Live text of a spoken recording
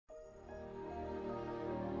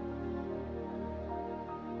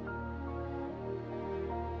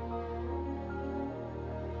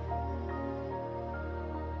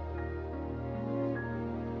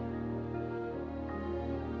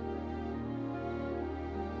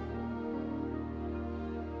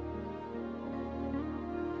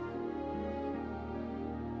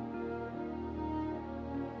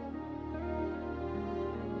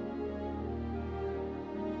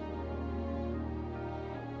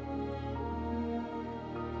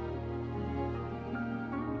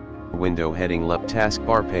window heading left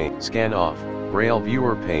taskbar pane, scan off, Braille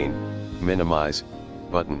viewer pane, minimize,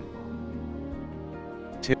 button.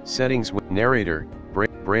 Tip settings with Narrator,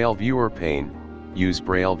 Braille viewer pane, use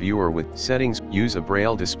Braille viewer with settings, use a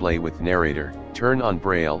Braille display with Narrator, turn on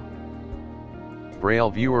Braille.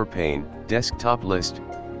 Braille viewer pane, desktop list,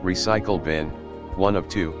 recycle bin, 1 of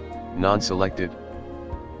 2, non-selected.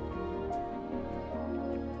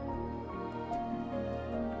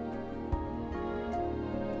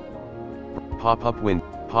 Pop-up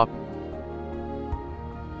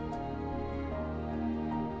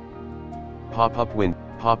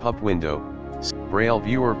window, Braille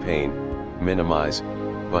viewer pane, minimize,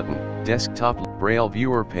 button, desktop, Braille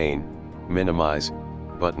viewer pane, minimize,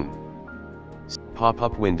 button.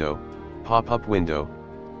 Pop-up window,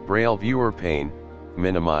 Braille viewer pane,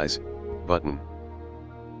 minimize, button.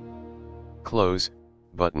 Close,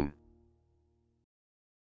 button.